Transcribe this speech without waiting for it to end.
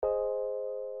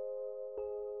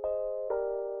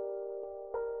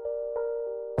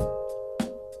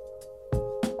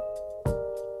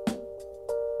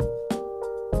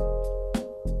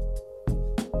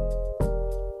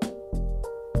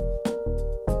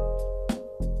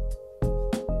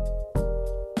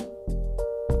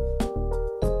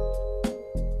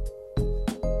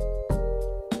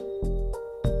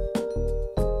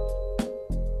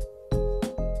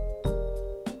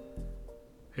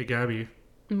Gabby.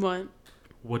 What?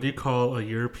 What do you call a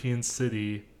European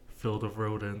city filled with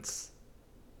rodents?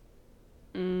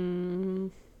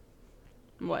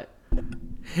 What?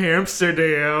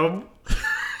 Amsterdam.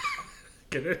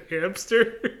 Get it,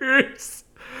 hamsters?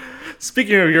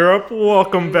 Speaking of Europe,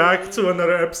 welcome back to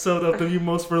another episode of the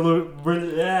most relatable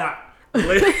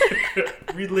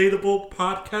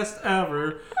podcast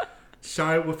ever.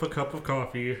 Shy with a cup of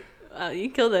coffee. You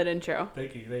killed that intro.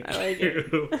 Thank you. I like it.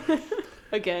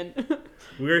 Again.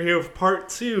 We're here with part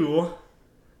 2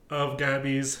 of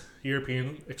Gabby's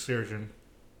European excursion.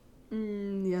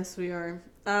 Yes, we are.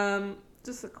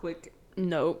 Just a quick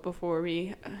note before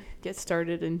we get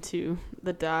started into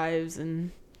the dives.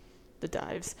 I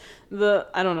don't know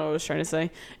what I was trying to say.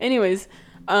 Anyways,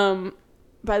 by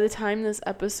the time this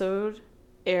episode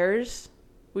airs,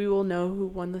 we will know who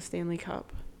won the Stanley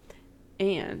Cup.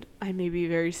 And I may be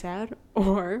very sad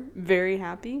or very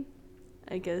happy.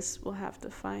 I guess we'll have to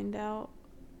find out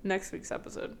next week's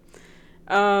episode.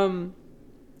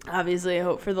 Obviously, I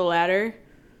hope for the latter.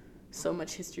 So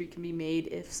much history can be made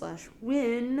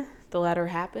if/when the latter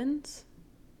happens.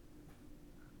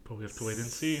 But we have to wait and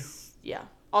see. Yeah.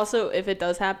 Also, if it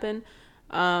does happen,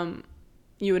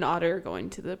 you and Otter are going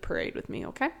to the parade with me,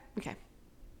 okay? Okay.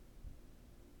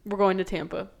 We're going to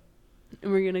Tampa,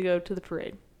 and we're going to go to the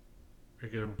parade. Are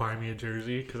you going to buy me a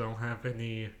jersey? Because I don't have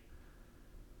any...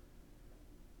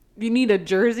 You need a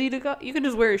jersey to go? You can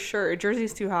just wear a shirt. A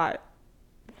jersey's too hot.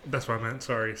 That's what I meant,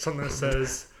 sorry. Something that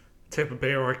says Tampa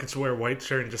Bay, or I could just wear a white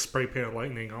shirt and just spray paint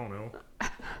lightning. I don't know.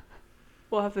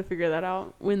 We'll have to figure that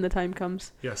out when the time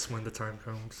comes. Yes, when the time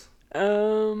comes.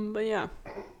 But yeah.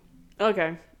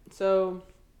 Okay, so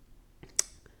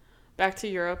back to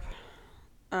Europe.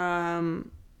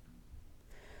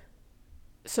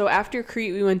 So after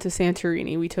Crete, we went to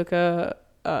Santorini. We took a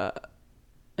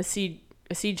sea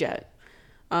jet,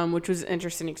 which was an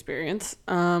interesting experience.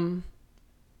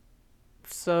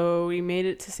 So we made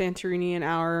it to Santorini an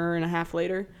hour and a half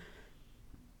later.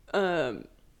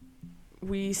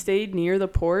 We stayed near the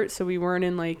port, so we weren't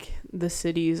in like the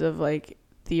cities of like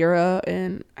Thera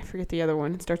and I forget the other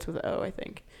one. It starts with O, I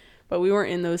think. But we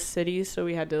weren't in those cities, so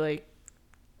we had to like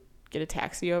get a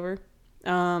taxi over.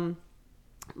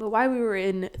 But while we were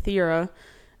in Thera,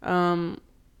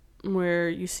 where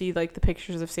you see like the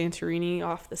pictures of Santorini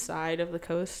off the side of the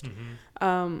coast,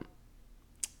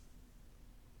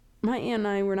 my aunt and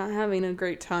I were not having a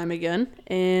great time again,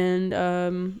 and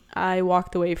I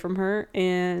walked away from her,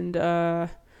 and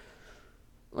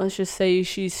let's just say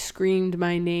she screamed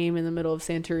my name in the middle of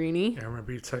Santorini. Yeah, I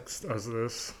remember you text us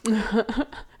this.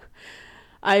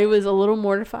 I was a little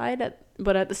mortified,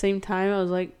 but at the same time, I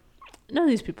was like, none of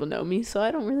these people know me, so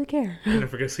I don't really care. You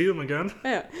never get to see them again.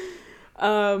 Yeah.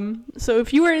 So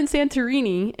if you were in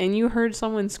Santorini and you heard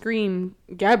someone scream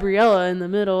Gabriella in the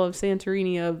middle of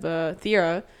Santorini of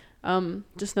Thera,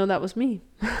 just know that was me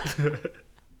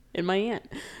and my aunt.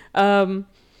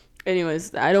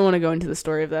 Anyways, I don't want to go into the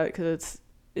story of that because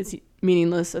it's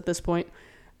meaningless at this point.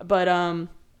 But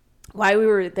while we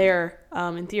were there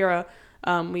in Thera,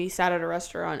 we sat at a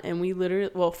restaurant and we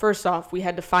literally, well, first off, we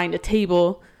had to find a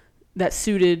table that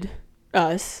suited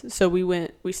us. So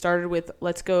we started with,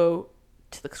 let's go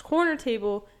to the corner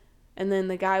table. And then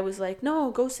the guy was like,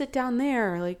 no, go sit down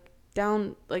there. Like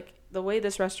down, like the way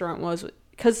this restaurant was,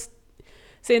 because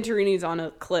Santorini's on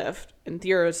a cliff and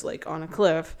Thera's like on a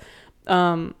cliff.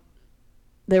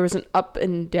 There was an up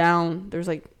and down. There's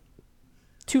like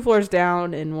 2 floors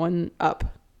down and 1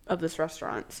 up of this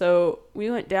restaurant. So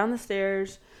we went down the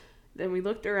stairs, then we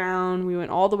looked around, we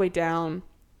went all the way down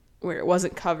where it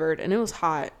wasn't covered, and it was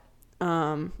hot.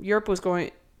 Europe was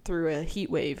going through a heat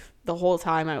wave the whole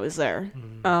time I was there.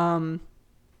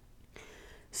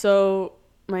 So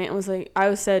my aunt was like,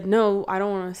 I said, no, I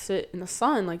don't want to sit in the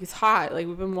sun. Like, it's hot. Like,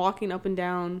 we've been walking up and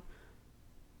down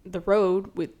the road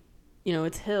with,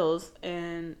 it's hills,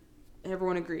 and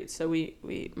everyone agreed. So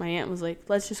my aunt was like,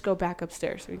 let's just go back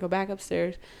upstairs. So we go back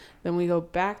upstairs, then we go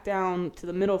back down to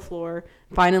the middle floor.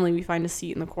 Finally, we find a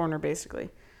seat in the corner, basically.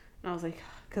 And I was like,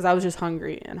 because I was just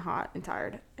hungry and hot and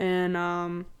tired.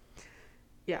 And,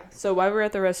 yeah. So while we're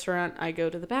at the restaurant, I go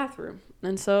to the bathroom.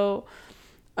 And so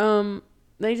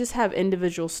they just have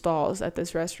individual stalls at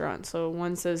this restaurant. So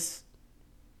one says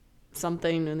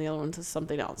something and the other one says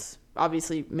something else.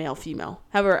 Obviously, male, female.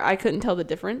 However, I couldn't tell the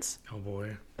difference. Oh,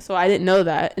 boy. So I didn't know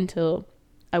that until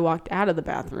I walked out of the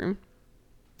bathroom.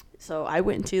 So I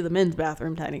went into the men's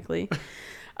bathroom, technically.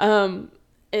 Or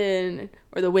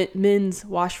the men's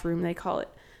washroom, they call it.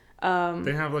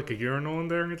 They have like a urinal in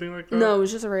there or anything like that? No, it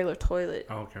was just a regular toilet.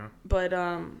 Oh, okay. But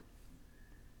I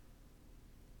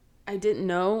didn't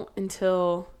know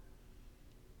until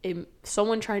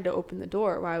someone tried to open the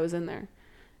door while I was in there.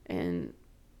 And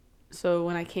so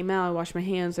when I came out, I washed my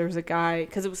hands. There was a guy,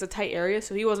 because it was a tight area,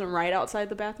 so he wasn't right outside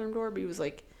the bathroom door, but he was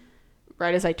like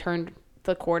right as I turned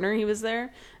the corner, he was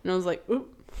there. And I was like,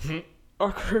 oop,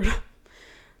 awkward. I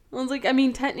was like, I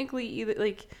mean, technically, either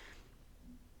like,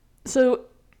 so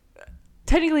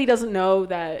technically he doesn't know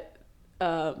that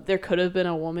there could have been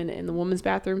a woman in the woman's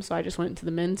bathroom, so I just went into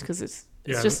the men's because it's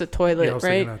just a toilet, I was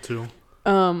right? thinking that too.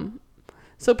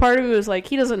 So part of me was like,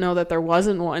 he doesn't know that there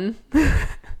wasn't one.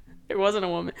 There wasn't a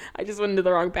woman. I just went into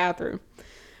the wrong bathroom.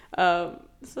 So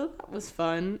that was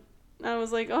fun. I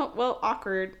was like, oh, well,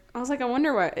 awkward. I was like, I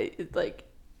wonder why it like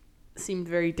seemed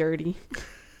very dirty.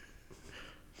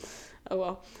 Oh,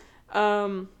 well.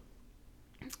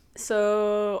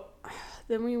 So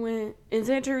then we went in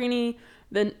Santorini.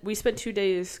 Then we spent 2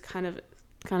 days, kind of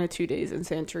 2 days in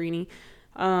Santorini.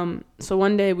 So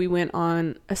one day we went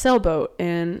on a sailboat,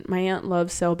 and my aunt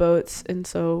loves sailboats, and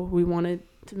so we wanted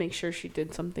to make sure she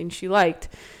did something she liked.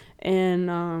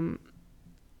 And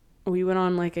we went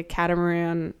on like a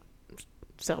catamaran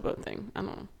sailboat thing. I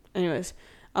don't know. Anyways,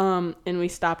 and we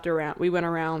stopped around. We went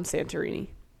around Santorini.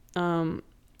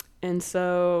 And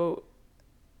so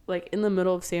like in the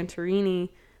middle of Santorini,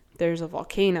 there's a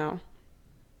volcano,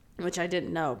 which I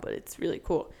didn't know, but it's really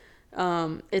cool.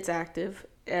 It's active.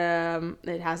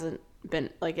 It hasn't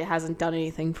done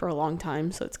anything for a long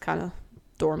time, so it's kind of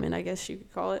dormant, I guess you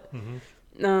could call it.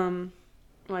 Mm-hmm.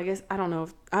 Well, I guess I don't know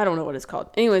what it's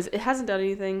called. Anyways, it hasn't done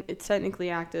anything. It's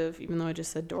technically active, even though I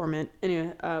just said dormant.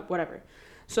 Anyway, whatever.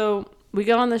 So we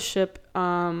get on this ship.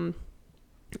 We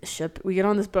get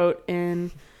on this boat,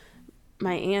 and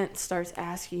my aunt starts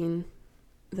asking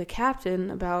the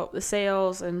captain about the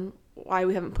sails and why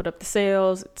we haven't put up the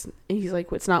sails. He's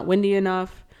like, it's not windy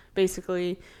enough,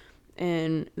 basically.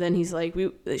 And then he's like,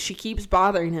 she keeps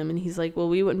bothering him, and he's like, well,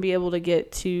 we wouldn't be able to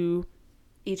get to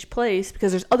each place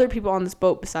because there's other people on this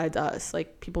boat besides us,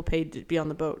 like people paid to be on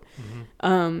the boat.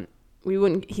 Mm-hmm. We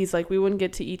wouldn't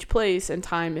get to each place in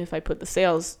time if I put the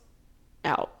sails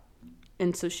out.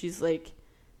 And so she's like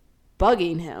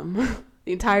bugging him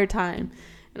the entire time,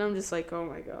 and I'm just like, oh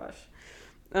my gosh.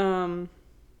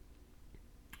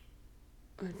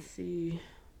 Let's see.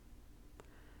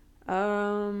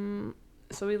 So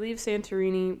we leave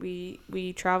Santorini.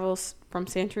 We travel from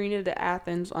Santorini to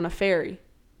Athens on a ferry.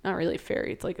 Not really a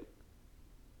ferry. It's like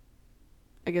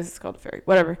I guess it's called a ferry.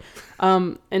 Whatever.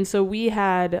 And so we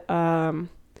had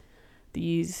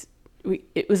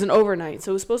it was an overnight.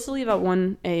 So it was supposed to leave at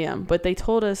 1 a.m., but they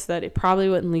told us that it probably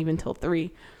wouldn't leave until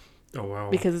 3. Oh,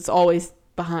 wow. Because it's always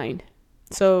behind.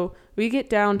 So we get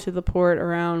down to the port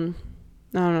around,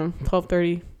 I don't know,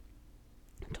 12:30,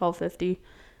 12:50.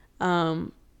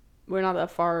 We're not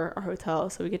that far our hotel,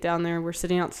 so we get down there. We're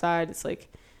sitting outside. It's like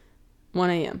 1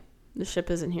 a.m. The ship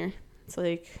isn't here. It's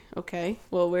like, okay,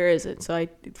 well, where is it? So I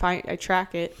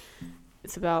track it.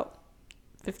 It's about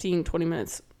 15, 20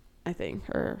 minutes, I think,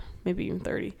 or maybe even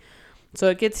 30. So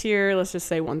it gets here, let's just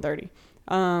say 1:30.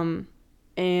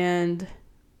 And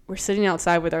we're sitting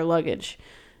outside with our luggage,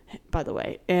 by the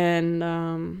way.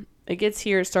 And it gets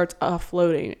here, it starts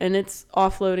offloading. And it's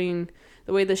offloading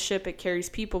the way the ship, it carries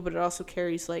people, but it also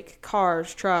carries like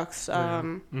cars, trucks.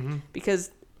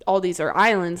 Because all these are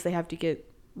islands, they have to get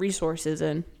resources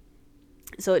in.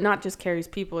 So it not just carries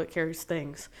people, it carries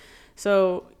things.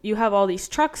 So you have all these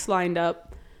trucks lined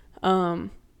up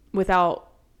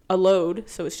without a load.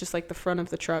 So it's just like the front of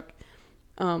the truck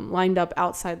lined up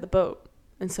outside the boat.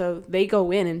 And so they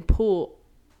go in and pull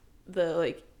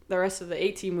the rest of the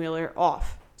 18-wheeler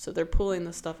off. So they're pulling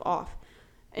the stuff off.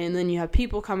 And then you have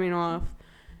people coming off.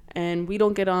 And we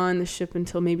don't get on the ship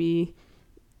until maybe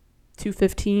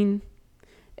 2:15.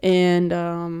 And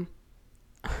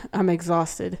I'm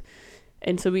exhausted.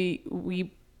 And so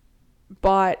we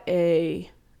bought a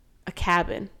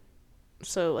cabin.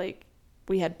 So like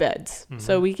we had beds. Mm-hmm.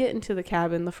 So we get into the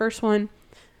cabin. The first one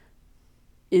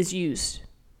is used.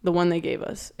 The one they gave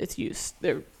us, it's used.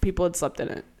 People had slept in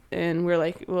it. And we're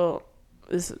like, well,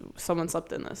 someone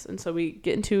slept in this. And so we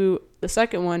get into the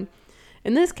second one.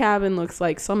 And this cabin looks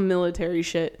like some military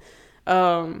shit.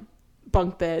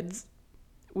 Bunk beds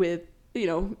with,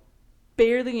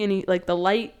 barely any, like the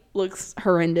light looks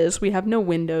horrendous. We have no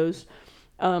windows.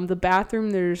 The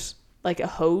bathroom, there's like a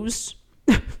hose.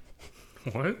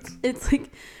 What? It's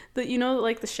like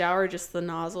like the shower, just the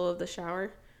nozzle of the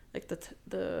shower, like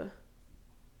the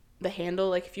handle.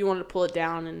 Like if you wanted to pull it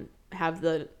down and have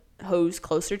the hose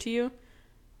closer to you,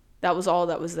 that was all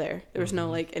that was there. There was no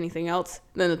like anything else.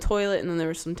 And then the toilet, and then there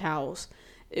was some towels.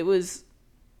 It was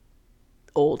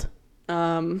old,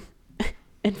 and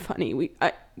funny.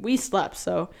 We slept,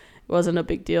 so it wasn't a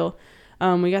big deal.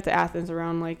 We got to Athens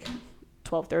around like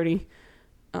 12:30.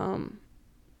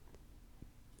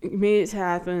 Made it to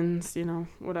Athens,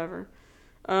 whatever.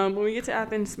 When we get to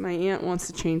Athens, my aunt wants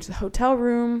to change the hotel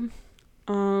room,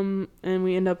 and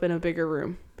we end up in a bigger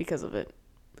room because of it.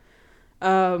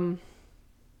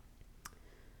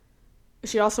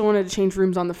 She also wanted to change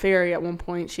rooms on the ferry at one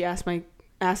point. She asked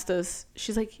us,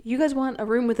 she's like, "You guys want a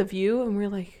room with a view?" And we're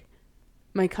like,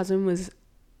 my cousin was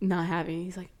not having it.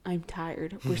 He's like, "I'm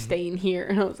tired. We're staying here."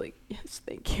 And I was like, "Yes,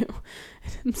 thank you."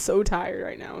 I'm so tired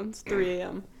right now. It's 3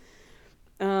 a.m.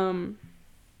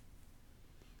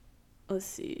 Let's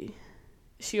see.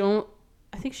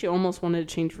 I think she almost wanted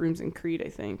to change rooms in Crete, I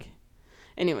think.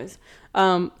 Anyways,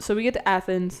 so we get to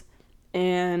Athens,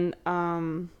 and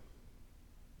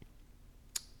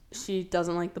she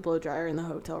doesn't like the blow dryer in the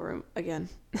hotel room again.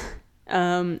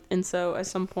 And so at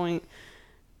some point,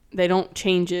 they don't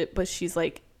change it, but she's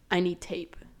like, "I need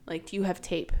tape. Like, do you have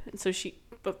tape?" And so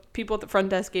but people at the front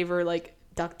desk gave her like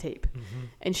duct tape,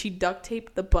 and she duct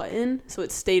taped the button so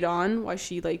it stayed on while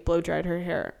she like blow dried her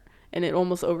hair, and it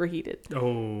almost overheated.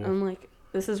 Oh. I'm like,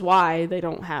 this is why they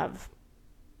don't have,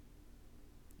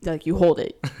 like, you hold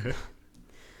it.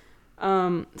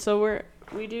 So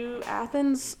we do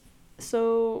Athens.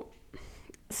 So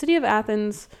city of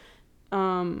Athens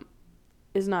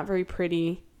is not very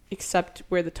pretty except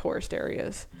where the tourist area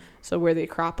is, so where the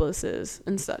Acropolis is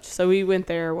and such. So we went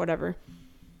there, whatever.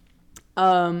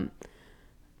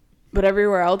 But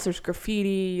everywhere else there's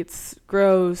graffiti. It's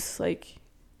gross. Like,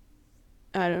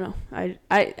 I don't know.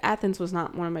 Athens was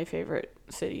not one of my favorite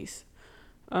cities.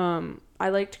 I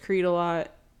liked Crete a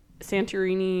lot.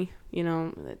 Santorini,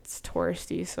 it's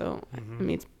touristy, so I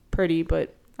mean it's pretty,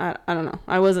 but I don't know.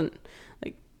 I wasn't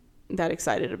like that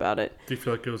excited about it. Do you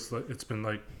feel like it's been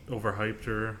like overhyped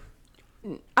or?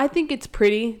 I think it's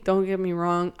pretty. Don't get me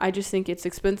wrong. I just think it's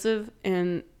expensive,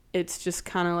 and it's just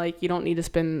kind of like you don't need to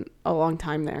spend a long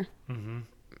time there. Mm-hmm.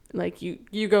 Like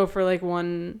you go for like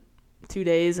 1-2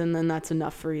 days, and then that's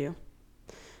enough for you.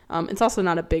 It's also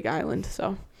not a big island,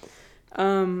 so.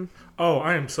 Oh,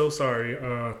 I am so sorry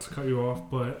to cut you off,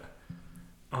 but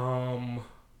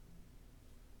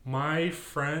my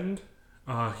friend,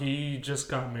 he just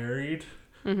got married,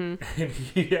 and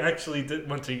he actually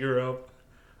went to Europe.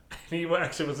 And he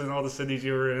actually was in all the cities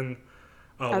you were in.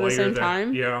 At the same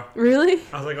time? Yeah. Really?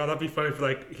 I was like, oh, that'd be funny if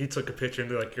like he took a picture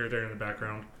and like you're there in the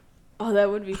background. Oh, that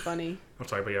would be funny. I'm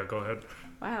sorry, but yeah, go ahead.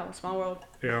 Wow, small world.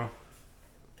 Yeah.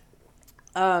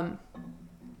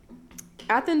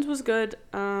 Athens was good.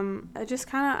 I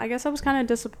guess I was kind of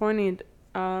disappointed.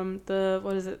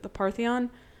 The Parthenon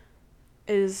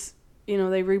is,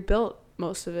 they rebuilt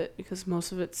most of it because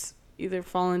most of it's either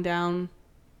fallen down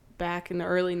back in the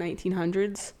early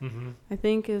 1900s, I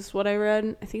think is what I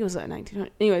read. I think it was at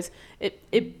 1900. Anyways,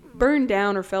 it burned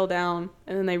down or fell down,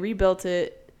 and then they rebuilt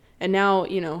it, and now,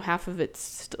 half of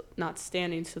it's not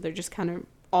standing, so they're just kind of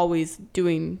always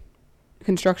doing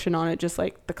construction on it, just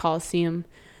like the Colosseum.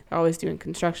 They're always doing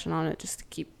construction on it just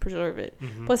to preserve it.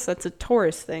 Plus, that's a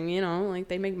tourist thing, like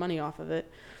they make money off of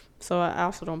it. So I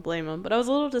also don't blame them. But I was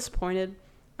a little disappointed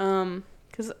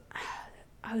because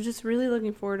I was just really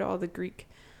looking forward to all the Greek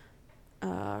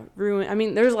ruin. I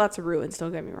mean, there's lots of ruins,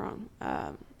 don't get me wrong.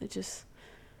 It just,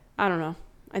 I don't know.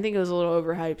 I think it was a little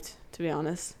overhyped, to be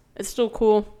honest. It's still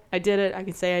cool. I did it. I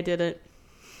can say I did it.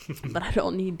 But I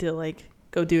don't need to, like,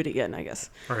 go do it again, I guess.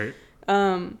 All right.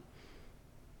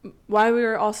 While we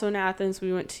were also in Athens,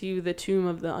 we went to the Tomb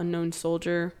of the Unknown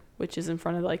Soldier, which is in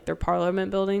front of, like, their parliament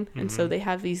building. And so they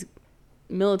have these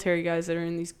military guys that are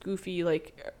in these goofy,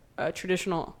 like,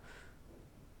 traditional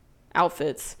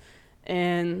outfits.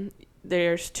 And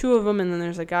there's two of them, and then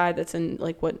there's a guy that's in,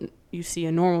 like, what you see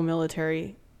a normal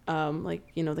military,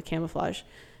 like, the camouflage,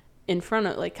 in front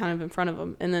of, like, kind of in front of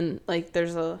them. And then, like,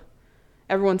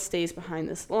 everyone stays behind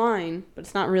this line, but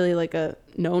it's not really, like, a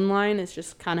known line. It's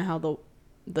just kind of how the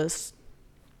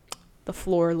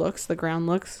floor looks, the ground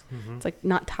looks. It's, like,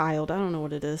 not tiled. I don't know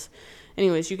what it is.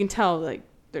 Anyways, you can tell, like,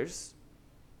 there's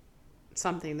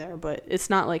something there, but it's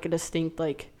not, like, a distinct,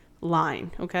 like,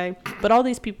 line, okay? But all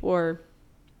these people are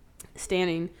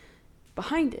standing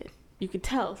behind it. You can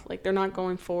tell, like, they're not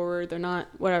going forward, they're not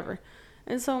whatever.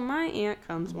 And so my aunt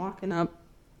comes walking up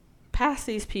past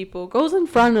these people, goes in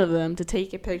front of them to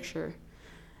take a picture.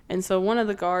 And so one of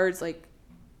the guards, like,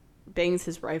 bangs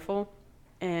his rifle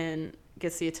and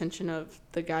gets the attention of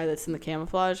the guy that's in the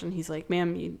camouflage, and he's like,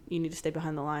 "Ma'am, you need to stay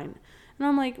behind the line." And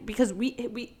I'm like, because we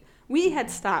had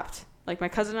stopped, like, my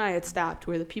cousin and I had stopped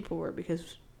where the people were,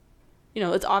 because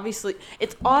it's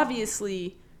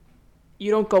obviously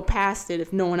you don't go past it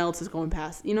if no one else is going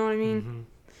past. You know what I mean?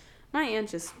 My aunt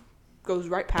just goes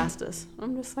right past us.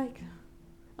 I'm just like,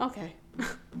 Okay.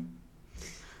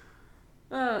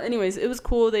 Anyways, it was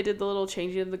cool. They did the little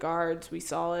changing of the guards. We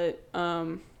saw it.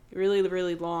 Really,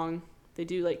 really long. They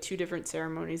do like 2 different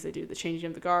ceremonies. They do the changing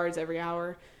of the guards every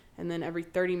hour, and then every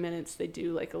 30 minutes they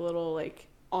do like a little like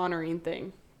honoring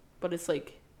thing, but it's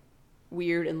like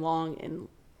weird and long and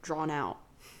drawn out.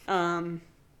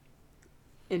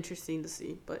 Interesting to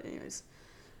see. But anyways,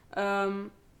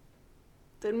 then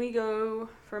we go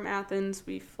from Athens.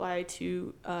 We fly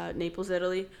to Naples,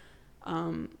 Italy,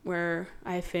 where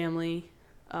I have family.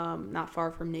 Not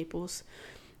far from Naples.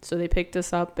 So they picked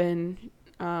us up, and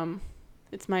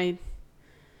it's my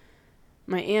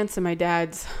aunt's and my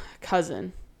dad's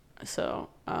cousin. So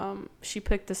she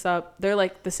picked us up. They're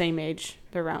like the same age.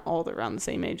 They're around the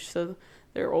same age, so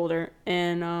they're older.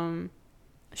 And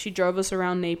she drove us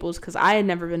around Naples because I had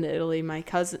never been to Italy. My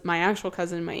actual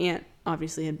cousin, my aunt,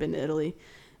 obviously had been to Italy.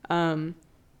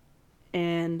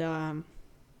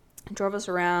 Drove us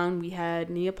around. We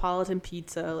had Neapolitan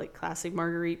pizza, like classic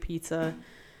margherita pizza,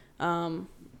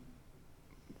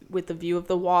 with the view of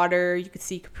the water. You could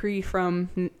see Capri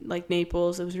from like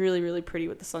Naples. It was really, really pretty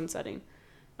with the sun setting.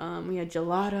 We had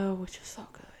gelato, which is so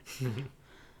good.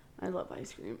 I love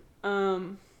ice cream.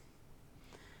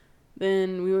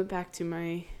 Then we went back to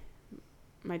my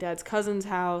dad's cousin's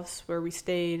house where we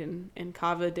stayed in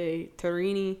Cava dei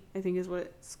Torini, I think is what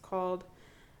it's called.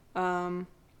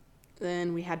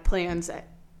 Then we had plans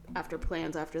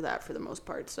after that for the most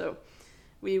part. So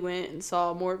we went and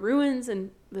saw more ruins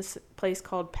in this place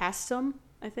called Pastum,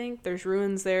 I think. There's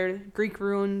ruins there, Greek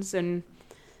ruins in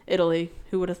Italy.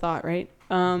 Who would have thought, right?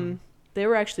 They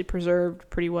were actually preserved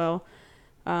pretty well.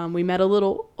 We met a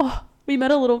little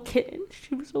kitten.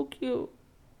 She was so cute.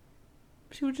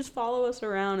 She would just follow us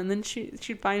around, and then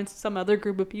she'd find some other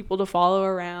group of people to follow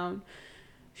around.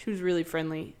 She was really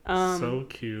friendly. So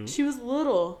cute. She was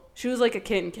little. She was like a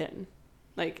kitten.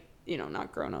 Like,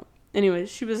 not grown up.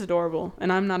 Anyways, she was adorable,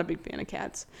 and I'm not a big fan of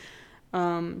cats.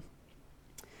 We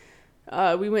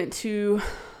went to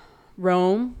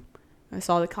Rome. I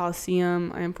saw the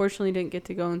Colosseum. I unfortunately didn't get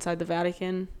to go inside the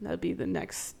Vatican. That'd be the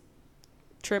next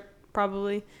trip,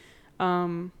 probably.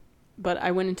 But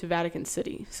I went into Vatican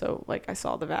City. So, like, I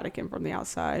saw the Vatican from the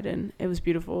outside, and it was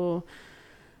beautiful.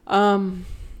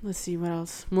 Let's see, what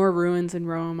else? More ruins in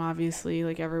Rome, obviously,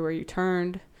 like everywhere you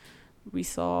turned. We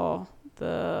saw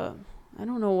I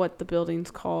don't know what the building's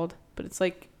called, but it's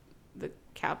like the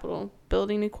Capitol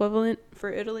building equivalent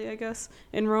for Italy, I guess,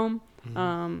 in Rome.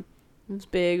 Mm-hmm. It was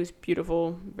big, it was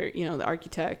beautiful, very, the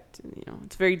architect,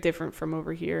 it's very different from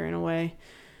over here in a way.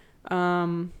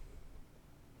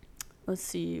 Let's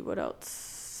see, what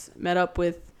else? Met up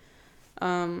with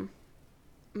my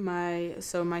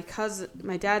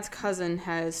dad's cousin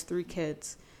has 3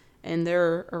 kids, and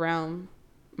they're around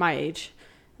my age.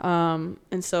 And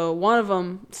so one of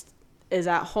them is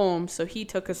at home, so he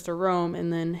took us to Rome,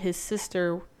 and then his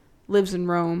sister lives in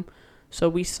Rome, so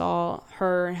we saw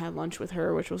her and had lunch with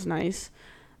her, which was nice.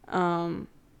 Then,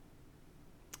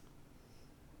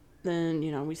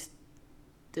 we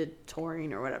did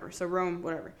touring or whatever. So Rome,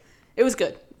 whatever. It was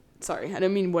good. Sorry, I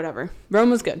didn't mean whatever. Rome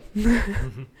was good.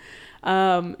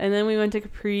 And then we went to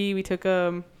Capri. We took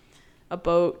a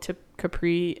boat to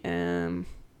Capri, and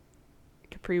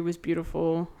Capri was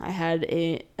beautiful. I had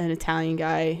an Italian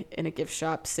guy in a gift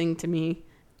shop sing to me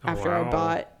after I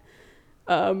bought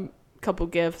a couple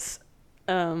gifts.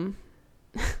 It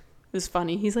was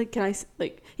funny. He's like, "Can I?"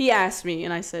 He asked me,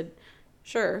 and I said,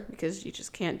 "Sure," because you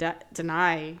just can't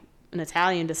deny an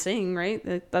Italian to sing,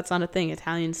 right? That's not a thing.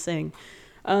 Italians sing.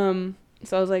 So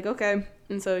I was like, okay.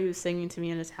 And so he was singing to me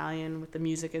in Italian with the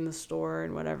music in the store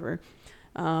and whatever.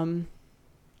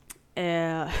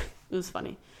 It was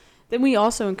funny. Then we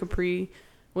also in Capri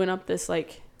went up this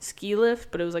like ski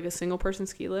lift, but it was like a single person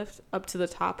ski lift up to the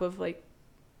top of like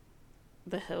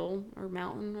the hill or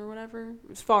mountain or whatever. It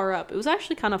was far up. It was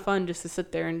actually kind of fun just to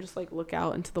sit there and just like look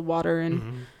out into the water,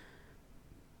 and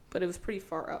but it was pretty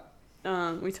far up.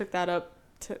 We took that up,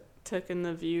 took in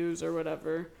the views or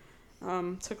whatever.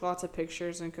 Took lots of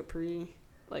pictures in Capri,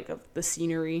 like of the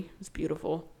scenery. It was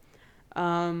beautiful.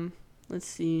 Let's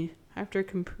see. After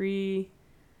Capri,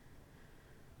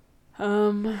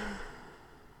 I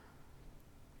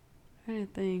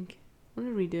think. What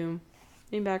did we do?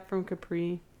 Came back from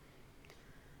Capri.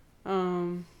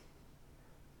 Food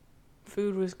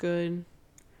was good.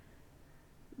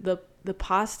 The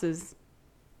pasta's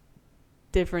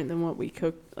different than what we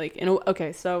cooked.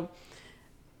 Okay, so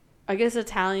I guess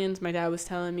Italians, my dad was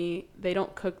telling me, they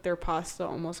don't cook their pasta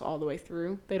almost all the way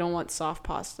through. They don't want soft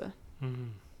pasta. Mm-hmm.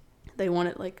 They want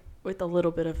it like with a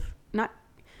little bit of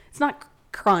it's not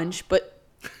crunch, but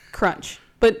crunch.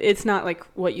 But it's not like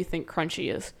what you think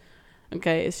crunchy is.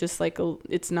 Okay, it's just like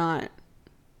it's not.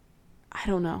 I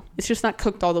don't know. It's just not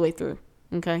cooked all the way through.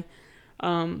 Okay,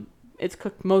 it's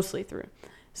cooked mostly through.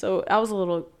 So I was a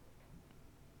little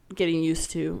getting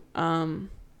used to.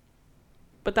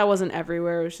 But that wasn't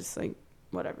everywhere. It was just like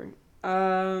whatever.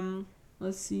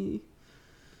 Let's see.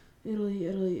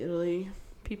 Italy.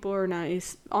 People are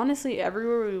nice. Honestly,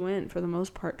 everywhere we went, for the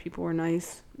most part, people were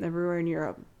nice. Everywhere in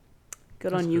Europe.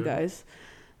 Good on you guys.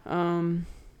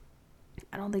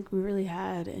 I don't think we really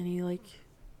had any like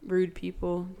rude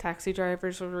people. Taxi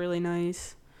drivers were really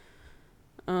nice.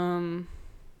 The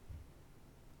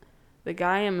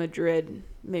guy in Madrid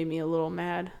made me a little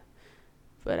mad,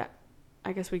 but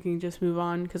I guess we can just move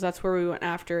on because that's where we went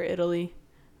after Italy.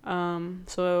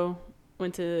 So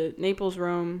went to Naples,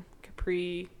 Rome,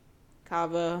 Capri,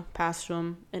 Cava,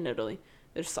 Paestum, and Italy.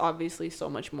 There's obviously so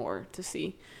much more to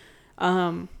see.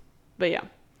 But yeah.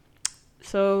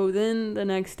 So then the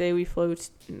next day we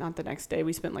not the next day,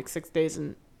 we spent like 6 days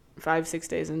in 6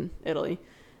 days in Italy.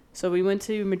 So we went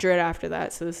to Madrid after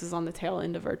that. So this is on the tail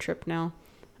end of our trip now.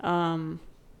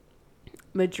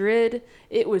 Madrid,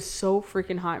 it was so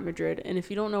freaking hot in Madrid. And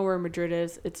if you don't know where Madrid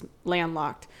is, it's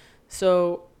landlocked.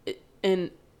 So,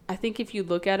 and I think if you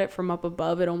look at it from up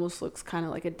above, it almost looks kind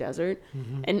of like a desert.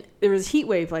 Mm-hmm. And there was a heat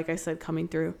wave, like I said, coming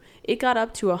through. It got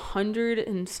up to 100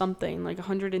 and something, like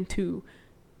 102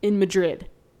 in Madrid.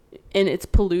 And it's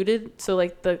polluted. So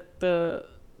like the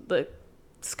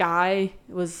sky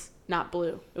was not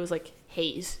blue. It was like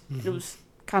haze. Mm-hmm. It was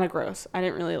kind of gross. I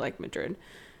didn't really like Madrid.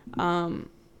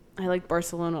 I like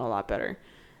Barcelona a lot better.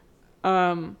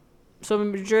 So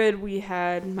in Madrid,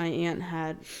 my aunt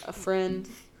had a friend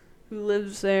who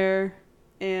lives there,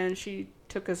 and she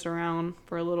took us around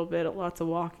for a little bit, lots of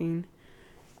walking.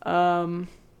 Yeah.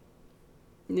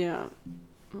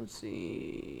 Let's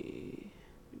see.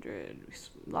 Madrid,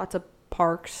 lots of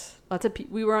parks,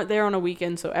 we were there on a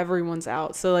weekend, so everyone's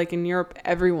out. So like in Europe,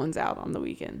 everyone's out on the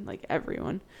weekend, like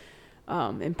everyone,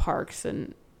 in parks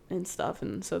and stuff.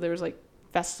 And so there was like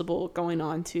festival going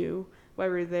on too while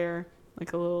we were there,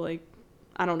 like a little like,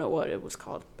 I don't know what it was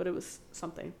called, but it was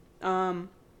something. Trying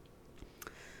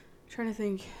to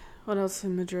think what else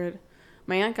in Madrid.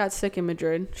 My aunt got sick in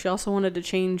Madrid. She also wanted to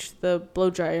change the blow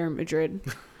dryer in Madrid.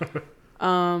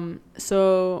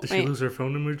 So did she lose her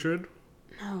phone in Madrid?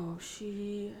 No,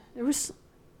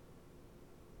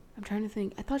 I'm trying to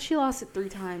think. I thought she lost it 3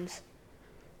 times.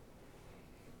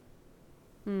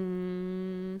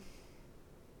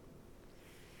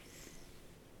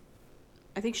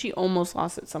 I think she almost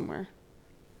lost it somewhere.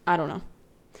 I don't know.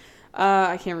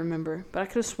 I can't remember, but I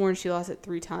could have sworn she lost it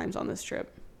 3 times on this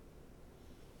trip.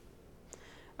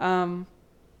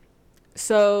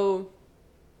 So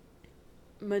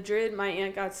Madrid, my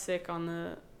aunt got sick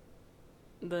on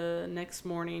the next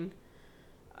morning.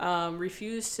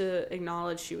 Refused to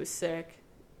acknowledge she was sick.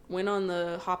 Went on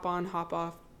the hop on, hop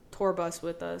off tour bus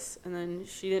with us, and then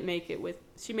she didn't make it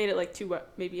she made it like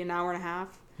maybe an hour and a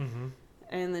half. Mm-hmm.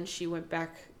 And then she went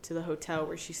back to the hotel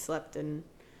where she slept and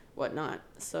whatnot.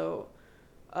 So,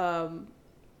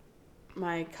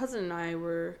 my cousin and I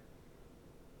were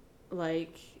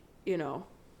like,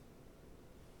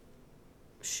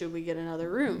 should we get another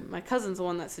room? My cousin's the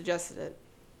one that suggested it,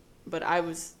 but I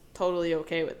was totally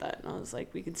okay with that. And I was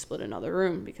like, we could split another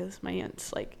room because my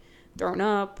aunt's like thrown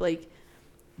up. Like,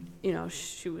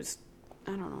 she was,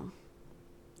 I don't know.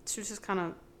 She was just kind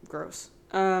of gross.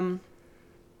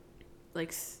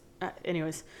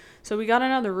 Anyways, so we got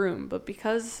another room, but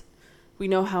because we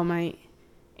know how my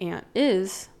aunt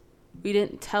is, we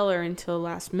didn't tell her until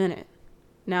last minute.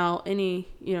 Now, any,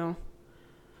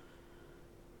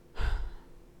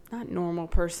 not normal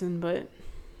person, but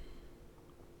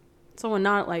someone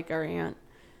not like our aunt,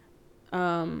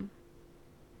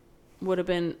 would have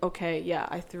been, okay, yeah,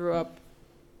 I threw up.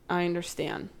 I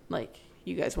understand. Like,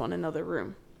 you guys want another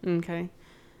room. Okay.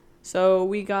 So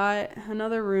we got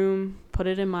another room, put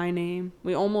it in my name.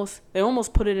 They almost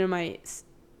put it in my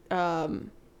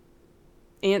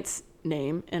aunt's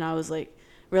name, and I was like,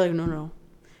 we're like, no,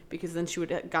 because then she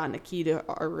would have gotten a key to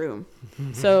our room.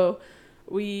 So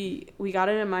we got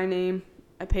it in my name.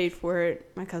 I paid for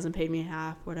it. My cousin paid me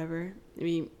half, whatever.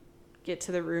 We get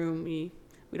to the room. We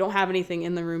don't have anything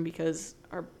in the room because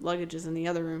our luggage is in the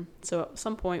other room. So at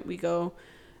some point we go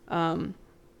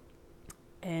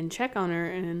and check on her,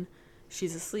 and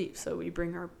she's asleep. So we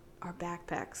bring our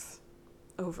backpacks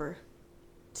over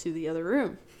to the other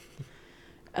room.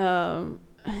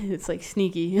 It's like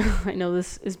sneaky. I know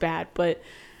this is bad, but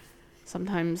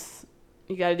sometimes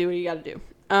you got to do what you got to do.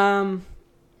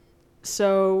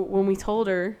 So when we told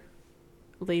her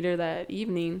later that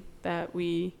evening that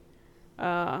we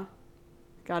got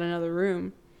another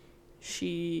room,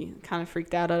 she kind of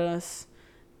freaked out at us.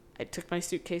 I took my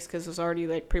suitcase because it was already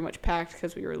like pretty much packed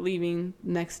because we were leaving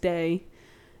the next day.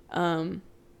 And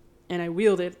I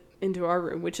wheeled it into our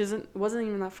room, which wasn't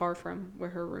even that far from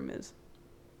where her room is.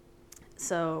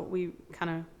 So we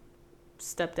kind of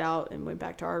stepped out and went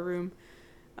back to our room.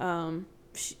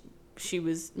 She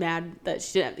was mad that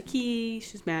she didn't have the key.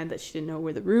 She was mad that she didn't know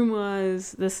where the room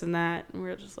was, this and that. And we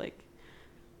were just like,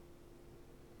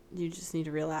 you just need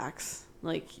to relax.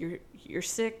 Like, you're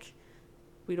sick.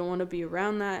 We don't want to be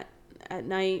around that at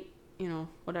night,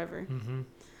 whatever.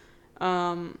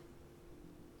 Mm-hmm.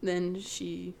 Then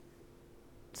she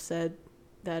said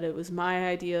that it was my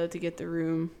idea to get the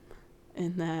room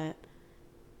and that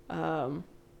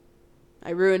I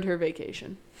ruined her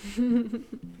vacation,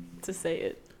 to say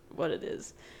it what it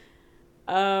is.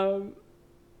 And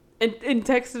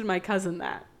texted my cousin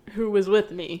that, who was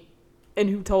with me and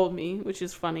who told me, which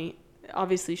is funny.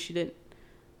 Obviously, she didn't.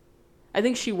 I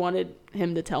think she wanted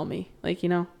him to tell me,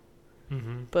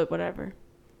 Mm-hmm. But whatever.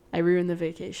 I ruined the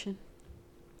vacation.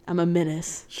 I'm a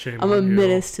menace. Shame I'm a on you.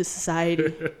 menace to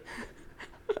society.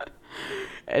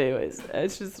 Anyways,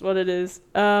 that's just what it is.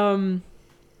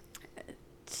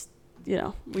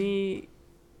 We.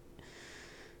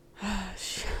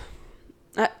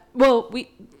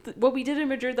 What we did in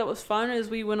Madrid that was fun is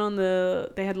we went on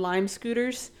they had Lime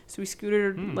scooters, so we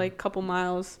scooted like a couple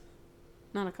miles,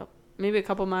 maybe a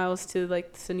couple miles to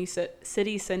like the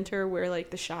city center where like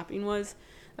the shopping was.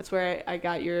 That's where I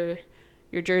got your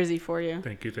jersey for you.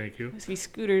 Thank you. So we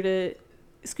scooted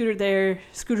there,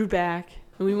 scooted back,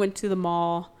 and we went to the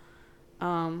mall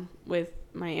with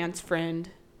my aunt's friend,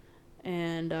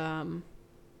 and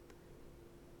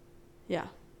yeah,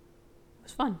 it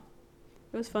was fun.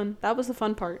 That was the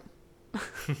fun part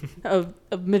of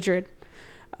Madrid.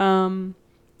 Then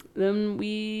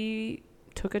we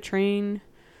took a train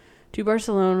to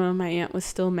Barcelona. My aunt was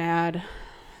still mad,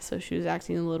 so she was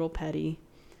acting a little petty.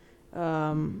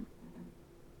 I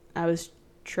was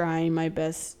trying my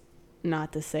best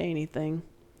not to say anything,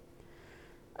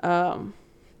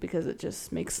 because it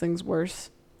just makes things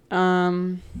worse.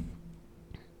 Let's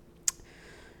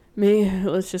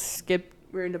just skip.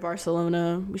 We're into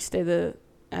Barcelona. We stayed at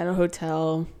a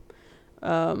hotel.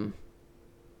 My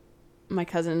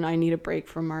cousin and I need a break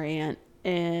from our aunt,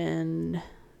 and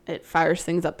it fires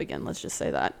things up again. Let's just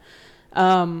say that.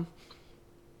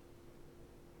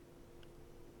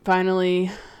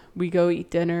 Finally, we go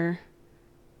eat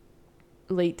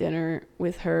late dinner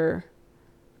with her,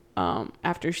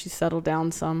 after she settled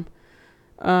down some.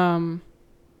 And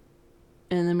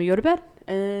then we go to bed.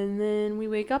 And then we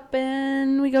wake up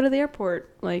and we go to the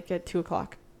airport, like at 2:00.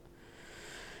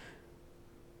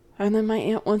 And then my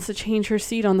aunt wants to change her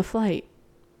seat on the flight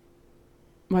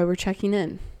while we're checking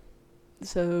in.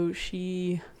 So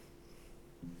she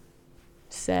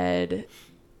said,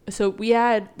 so we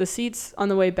had the seats on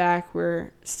the way back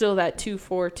were still that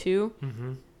 242.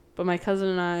 Mm-hmm. But my cousin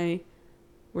and I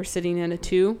were sitting in a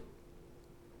 2.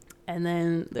 And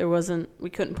then we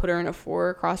couldn't put her in a 4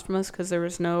 across from us because there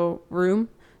was no room.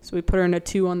 So we put her in a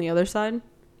 2 on the other side.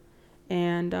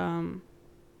 And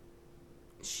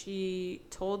she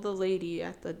told the lady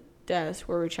at the desk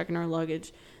where we were checking our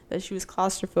luggage that she was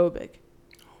claustrophobic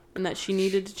and that she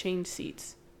needed to change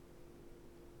seats.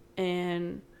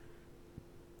 And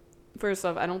first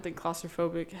off, I don't think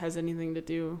claustrophobic has anything to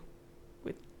do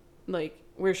with, like,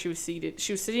 where she was seated.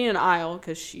 She was sitting in an aisle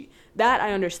because that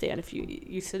I understand. If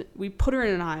you said we put her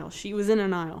in an aisle, she was in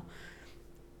an aisle,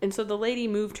 and so the lady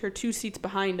moved her 2 seats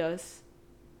behind us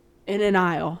in an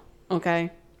aisle.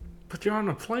 Okay, but you're on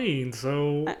a plane,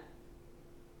 so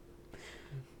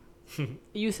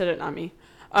you said it, not me.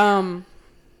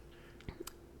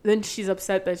 Then she's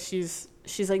upset that she's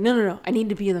like, no, I need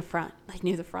to be in the front, like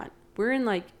near the front. We're in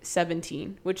like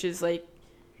 17, which is like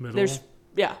middle. There's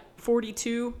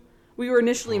 42. We were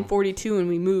initially in 42 and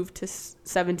we moved to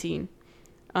 17.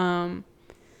 So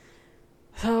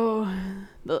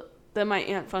then my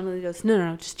aunt finally goes,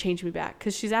 no, just change me back.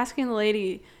 Because she's asking the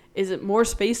lady, is it more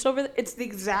space over there? It's the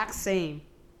exact same.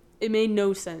 It made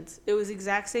no sense. It was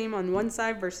exact same on one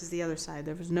side versus the other side.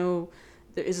 There was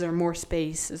is there more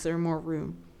space? Is there more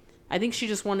room? I think she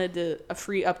just wanted a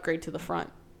free upgrade to the front,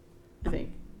 I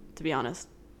think, to be honest.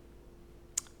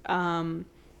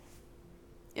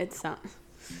 It's not...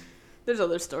 There's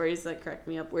other stories that crack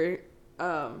me up where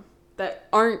that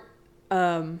aren't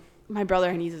my brother.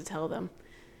 I need to tell them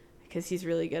because he's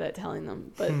really good at telling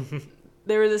them. But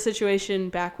there was a situation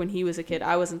back when he was a kid.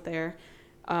 I wasn't there.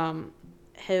 My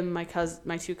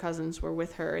 2 cousins were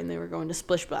with her, and they were going to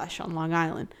Splish Splash on Long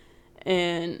Island.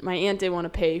 And my aunt didn't want to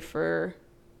pay for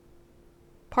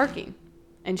parking,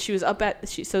 and she was up at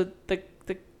so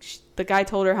the guy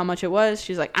told her how much it was.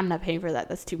 She's like, I'm not paying for that.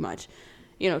 That's too much.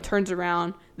 Turns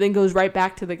around, then goes right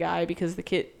back to the guy because the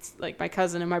kids, like my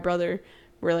cousin and my brother,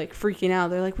 were like freaking out.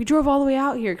 They're like, we drove all the way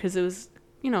out here because it was,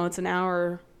 it's an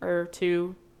hour or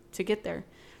two to get there.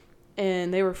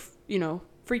 And they were,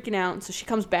 freaking out. And so she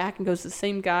comes back and goes to the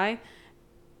same guy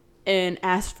and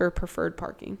asks for preferred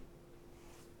parking.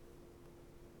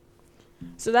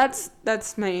 So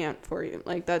that's my aunt for you.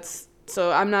 Like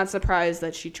so I'm not surprised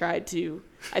that she tried to,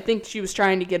 I think she was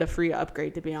trying to get a free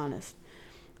upgrade, to be honest.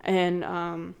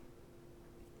 And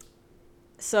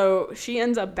so she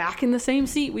ends up back in the same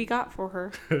seat we got for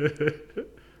her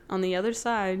on the other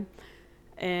side.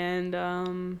 And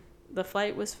the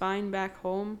flight was fine back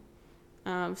home.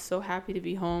 I'm so happy to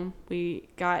be home. We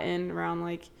got in around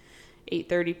like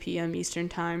 8:30 p.m. Eastern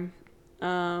time.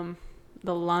 The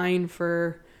line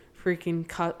for freaking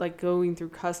going through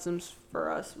customs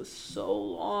for us was so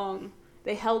long.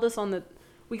 They held us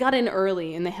we got in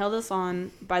early and they held us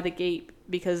on by the gate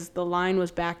because the line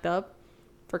was backed up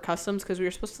for customs because we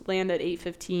were supposed to land at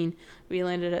 8:15. We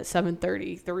landed at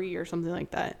 7:33 or something like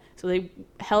that. So they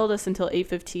held us until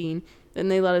 8:15. Then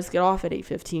they let us get off at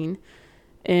 8:15.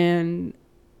 And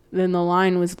then the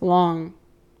line was long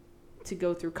to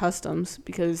go through customs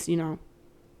because, the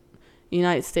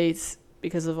United States,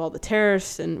 because of all the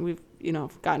tariffs, and we've,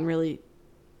 gotten really,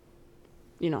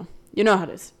 you know how it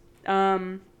is.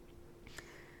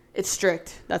 It's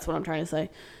strict. That's what I'm trying to say.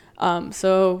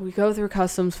 So we go through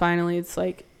customs. Finally, it's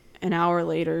like an hour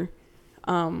later,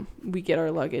 we get our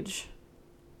luggage.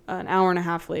 An hour and a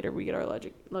half later, we get our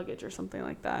luggage or something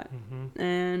like that. Mm-hmm.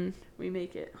 And we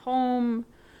make it home.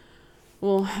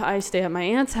 Well, I stay at my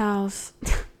aunt's house.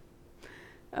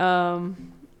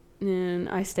 And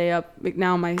I stay up.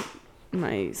 Now my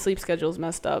sleep schedule's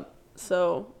messed up.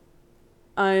 So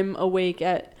I'm awake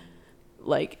at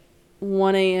like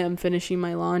 1 a.m. finishing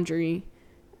my laundry.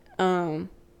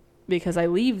 Because I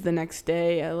leave the next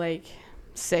day at like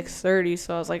 6:30.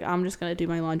 So I was like, I'm just going to do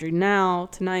my laundry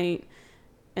tonight.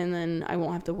 And then I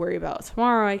won't have to worry about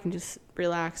tomorrow. I can just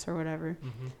relax or whatever.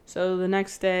 Mm-hmm. So the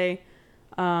next day,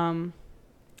 so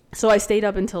I stayed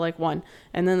up until like 1.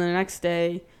 And then the next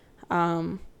day,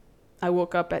 I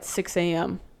woke up at 6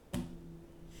 a.m.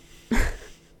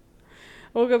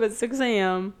 Woke up at 6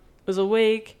 a.m., was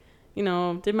awake,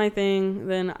 did my thing.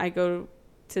 Then I go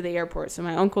to the airport. So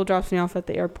my uncle drops me off at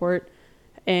the airport.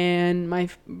 And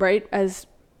right as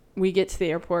we get to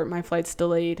the airport, my flight's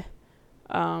delayed.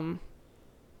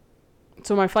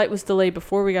 So my flight was delayed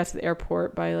before we got to the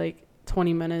airport by like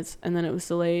 20 minutes. And then it was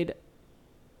delayed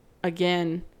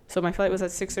again. So my flight was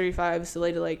at 6:35. It was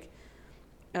delayed to like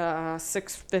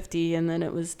 6:50. And then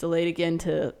it was delayed again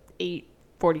to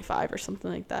 8:45 or something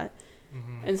like that.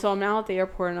 Mm-hmm. And so I'm now at the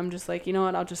airport and I'm just like, you know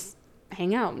what? I'll just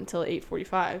hang out until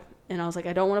 8:45. And I was like,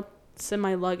 I don't want to send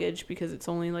my luggage because it's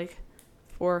only like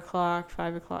 4 o'clock,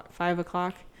 5 o'clock. I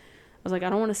was like, I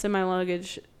don't want to send my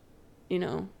luggage,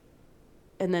 and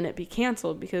then it be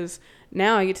canceled because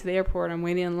now I get to the airport, I'm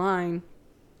waiting in line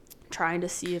trying to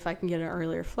see if I can get an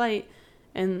earlier flight,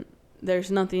 and there's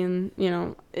nothing,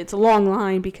 it's a long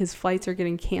line because flights are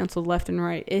getting canceled left and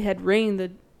right. It had rained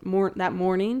that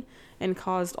morning and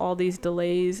caused all these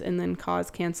delays and then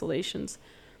caused cancellations.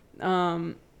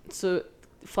 So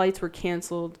flights were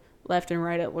canceled left and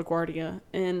right at LaGuardia,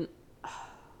 and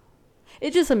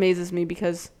it just amazes me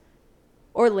because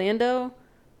Orlando,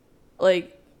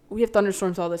 like, we have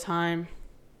thunderstorms all the time,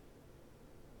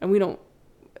 and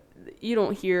you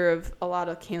don't hear of a lot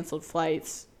of canceled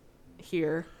flights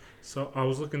here. So I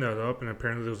was looking that up, and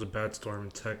apparently there was a bad storm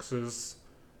in Texas,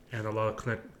 and a lot of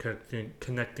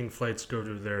connecting flights go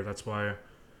through there. That's why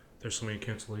there's so many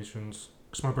cancellations.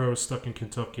 Because my brother was stuck in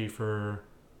Kentucky for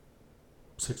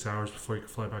 6 hours before he could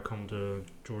fly back home to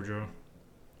Georgia.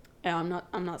 Yeah,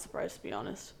 I'm not surprised, to be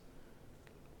honest.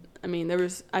 I mean,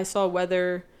 I saw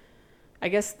weather. I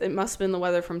guess it must have been the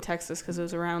weather from Texas because it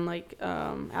was around like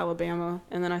Alabama,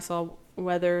 and then I saw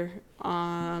weather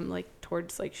like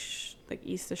towards like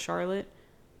east of Charlotte,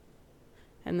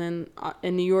 and then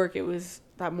in New York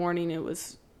that morning it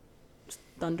was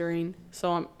thundering.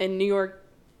 So in New York,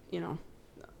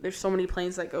 there's so many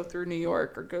planes that go through New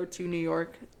York or go to New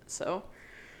York, so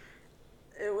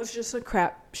it was just a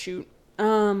crap shoot.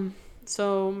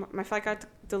 So my flight got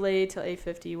delayed till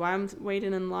 8:50. While I'm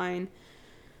waiting in line,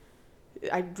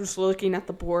 I'm just looking at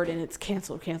the board and it's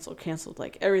canceled.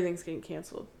 Like, everything's getting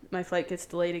canceled. My flight gets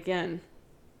delayed again.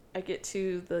 I get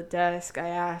to the desk. I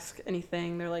ask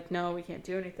anything. They're like, no, we can't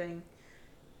do anything.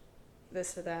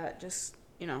 This or that. Just,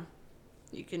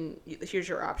 here's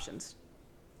your options.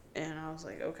 And I was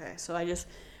like, okay. So I just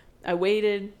I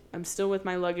waited. I'm still with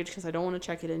my luggage because I don't want to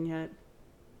check it in yet.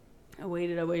 I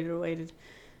waited.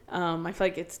 My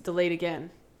flight gets delayed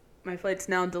again. My flight's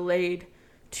now delayed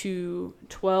to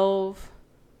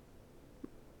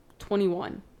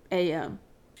 12:21 a.m.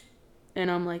 And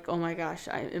I'm like, oh my gosh,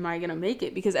 am I going to make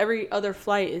it? Because every other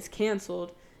flight is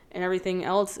canceled and everything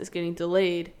else is getting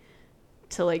delayed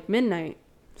to like midnight.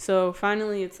 So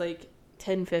finally it's like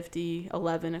 10:50,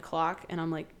 11 o'clock, and I'm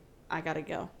like, I got to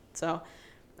go. So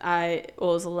it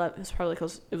was 11. It was probably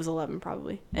close. It was 11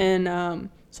 probably. And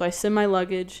so I send my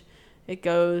luggage. It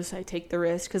goes. I take the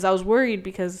risk because I was worried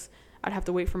because I'd have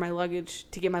to wait for my luggage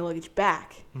to get my luggage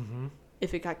back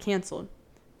if it got canceled.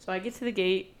 So I get to the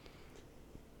gate.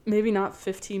 Maybe not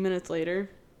 15 minutes later,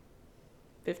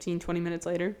 20 minutes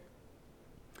later,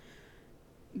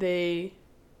 they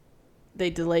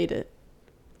delayed it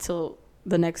till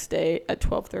the next day at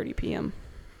 12:30 p.m.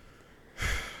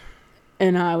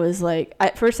 And I was like,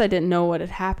 at first I didn't know what had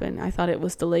happened. I thought it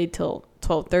was delayed till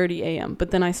 12:30 a.m.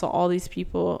 But then I saw all these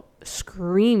people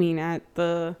screaming at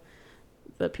the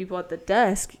people at the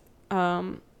desk.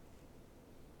 And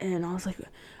I was like,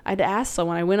 I'd asked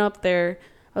someone. I went up there.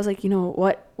 I was like,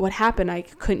 what happened? I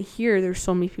couldn't hear. There's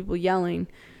so many people yelling.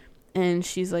 And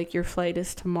she's like, your flight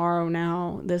is tomorrow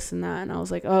now, this and that. And I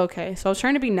was like, oh, okay. So I was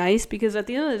trying to be nice because at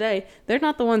the end of the day, they're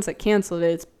not the ones that canceled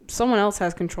it. It's someone else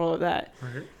has control of that.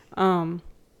 Right. And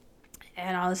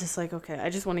I was just like, okay, I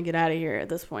just want to get out of here at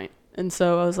this point. And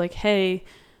so I was like, hey,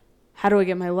 how do I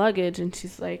get my luggage? And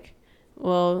she's like,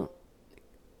 well,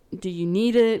 do you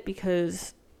need it?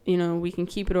 Because we can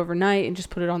keep it overnight and just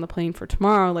put it on the plane for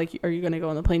tomorrow. Like, are you going to go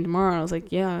on the plane tomorrow? And I was like,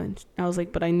 yeah. And I was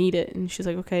like, but I need it. And she's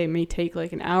like, okay, it may take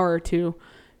like an hour or two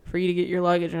for you to get your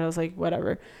luggage. And I was like,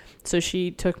 whatever. So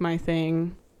she took my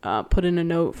thing, put in a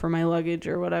note for my luggage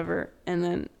or whatever. And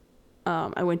then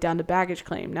I went down to baggage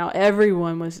claim. Now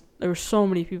there were so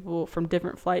many people from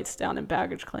different flights down in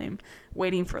baggage claim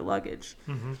waiting for luggage.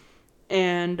 Mm-hmm.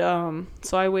 And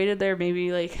so I waited there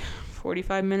maybe like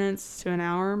 45 minutes to an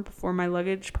hour before my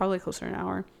luggage, probably closer to an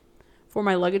hour, before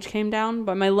my luggage came down.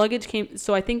 But my luggage came,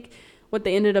 so I think what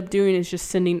they ended up doing is just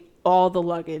sending all the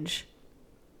luggage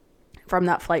from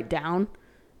that flight down.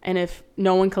 And if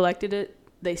no one collected it,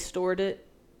 they stored it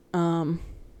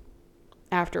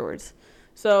afterwards.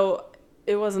 So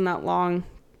it wasn't that long.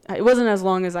 It wasn't as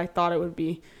long as I thought it would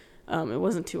be. It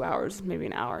wasn't 2 hours, maybe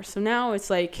an hour. So now it's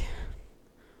like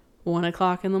 1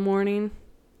 o'clock in the morning.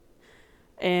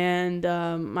 And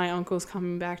my uncle's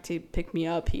coming back to pick me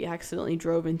up. He accidentally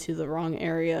drove into the wrong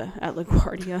area at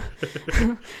LaGuardia.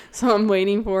 So I'm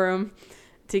waiting for him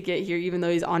to get here, even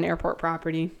though he's on airport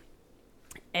property.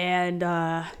 And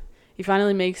he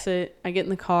finally makes it. I get in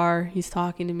the car. He's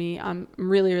talking to me. I'm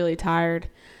really, really tired.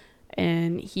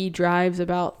 And he drives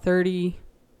about 30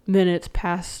 minutes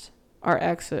past our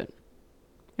exit.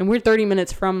 And we're 30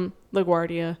 minutes from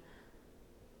LaGuardia.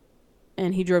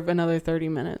 And he drove another 30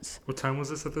 minutes. What time was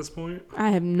this at this point? I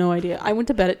have no idea. I went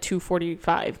to bed at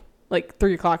 2:45, like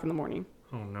 3 o'clock in the morning.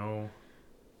 Oh, no.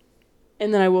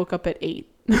 And then I woke up at 8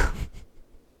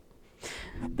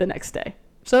 the next day.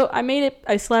 So I made it.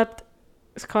 I slept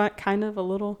kind of a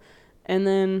little. And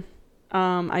then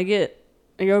I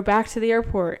go back to the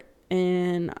airport,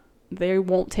 and they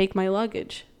won't take my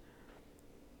luggage.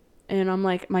 And I'm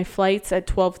like, my flight's at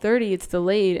 12:30. It's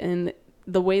delayed. And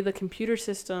the way the computer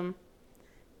system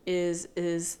is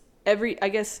I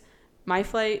guess my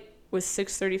flight was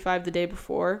 6:35 the day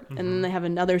before, and then they have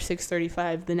another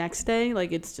 6:35 the next day.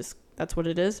 Like, it's just, that's what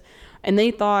it is. And they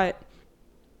thought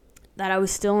that I was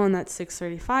still on that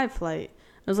 6:35 flight.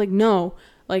 I was like, no,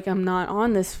 like, I'm not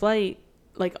on this flight.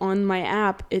 Like, on my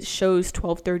app, it shows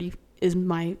 12:30 is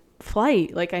my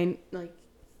flight. Like, did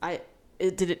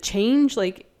it change?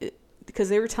 Like, because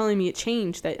they were telling me it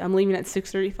changed, that I'm leaving at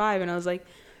 6:35, and I was like,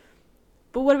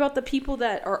 but what about the people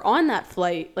that are on that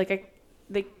flight? Like,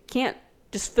 they can't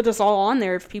just fit us all on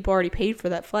there if people already paid for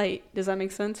that flight. Does that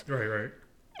make sense? Right.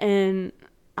 And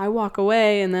I walk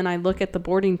away, and then I look at the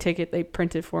boarding ticket they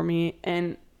printed for me,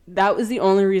 and that was the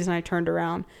only reason I turned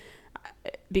around,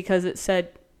 because it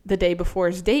said the day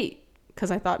before's date,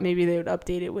 because I thought maybe they would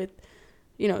update it with,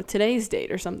 today's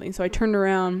date or something. So I turned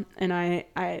around, and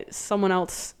someone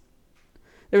else,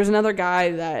 there was another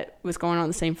guy that was going on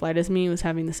the same flight as me, was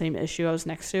having the same issue I was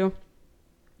next to.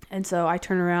 And so I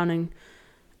turned around, and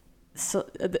so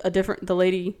a different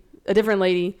lady,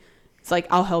 it's like,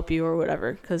 I'll help you or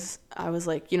whatever. Cause I was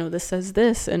like, this says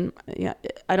this, and yeah,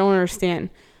 I don't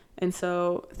understand. And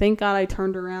so thank God I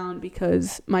turned around,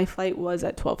 because my flight was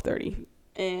at 12:30,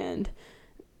 and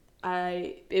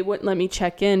it wouldn't let me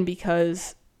check in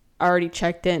because I already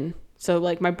checked in. So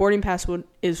like, my boarding pass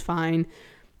is fine.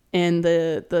 and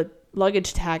the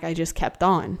luggage tag I just kept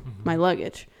on my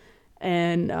luggage,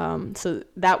 and so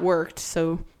that worked.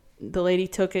 So the lady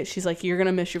took it. She's like, "You're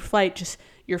gonna miss your flight.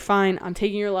 You're fine. I'm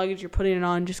taking your luggage. You're putting it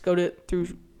on. Just go through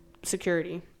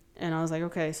security." And I was like,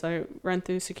 "Okay." So I run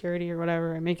through security or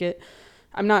whatever. I make it.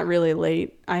 I'm not really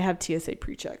late. I have TSA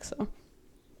pre-check, so.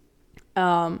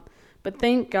 But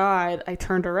thank God I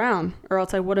turned around, or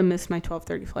else I would have missed my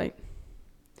 12:30 flight.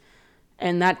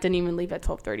 And that didn't even leave at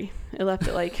 12:30. It left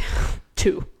at like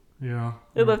 2. Yeah.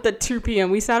 It left at 2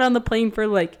 p.m. We sat on the plane for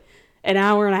like an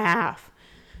hour and a half.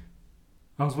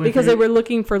 Because they were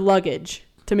looking for luggage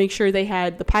to make sure they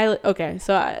had the pilot. Okay,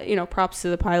 so, props to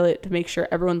the pilot to make sure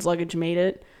everyone's luggage made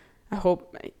it. I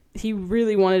hope he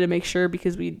really wanted to make sure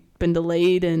because we'd been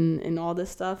delayed and all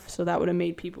this stuff. So that would have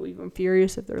made people even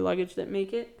furious if their luggage didn't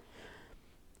make it.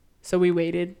 So we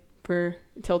waited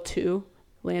until 2,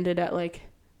 landed at like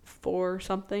 4 or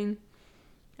something.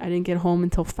 I didn't get home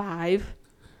until 5.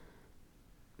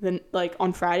 Then like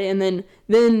on Friday, and then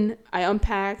I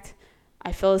unpacked.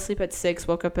 I fell asleep at 6,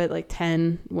 woke up at like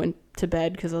 10, went to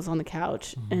bed because I was on the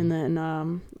couch, and then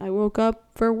I woke up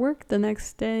for work the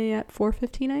next day at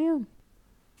 4:15 a.m.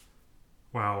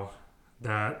 Wow,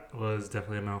 that was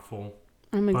definitely a mouthful.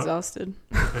 I'm exhausted.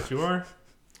 Bet you are.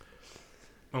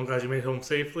 I'm glad you made it home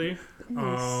safely.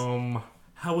 Nice.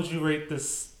 How would you rate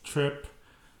this trip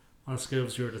on a scale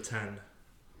of 0 to 10?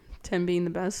 10 being the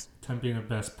best. 10 being the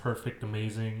best, perfect,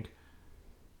 amazing.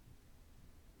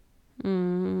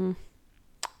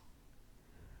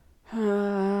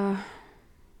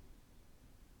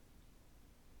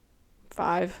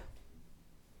 5.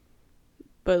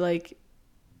 But like,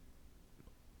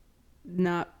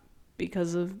 not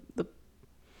because of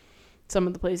some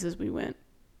of the places we went,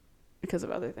 because of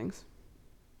other things.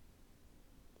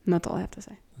 And that's all I have to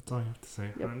say. That's all you have to say.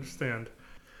 Yep. I understand.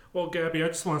 Well, Gabby, I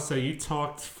just want to say you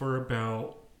talked for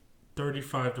about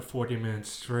 35 to 40 minutes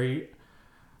straight.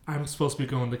 I'm supposed to be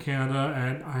going to Canada,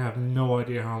 and I have no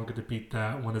idea how I'm going to beat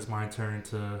that when it's my turn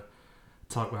to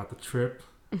talk about the trip.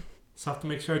 So I have to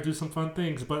make sure I do some fun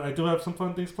things. But I do have some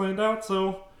fun things planned out,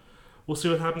 so we'll see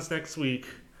what happens next week.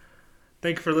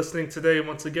 Thank you for listening today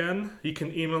once again. You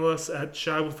can email us at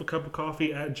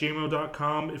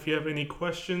shywithacupofcoffee@gmail.com if you have any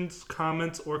questions,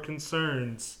 comments, or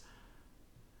concerns.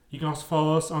 You can also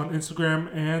follow us on Instagram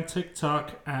and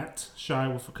TikTok at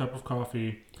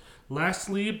shywithacupofcoffee.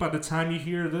 Lastly, by the time you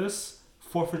hear this,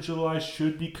 4th of July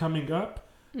should be coming up.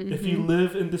 If you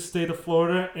live in the state of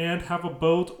Florida and have a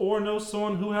boat or know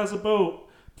someone who has a boat,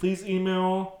 please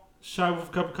email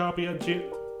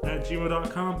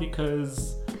shywithacupofcoffee@gmail.com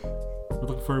because we're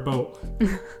looking for a boat.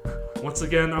 Once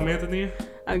again, I'm Anthony.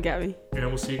 I'm Gabby. And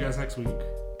we'll see you guys next week.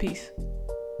 Peace.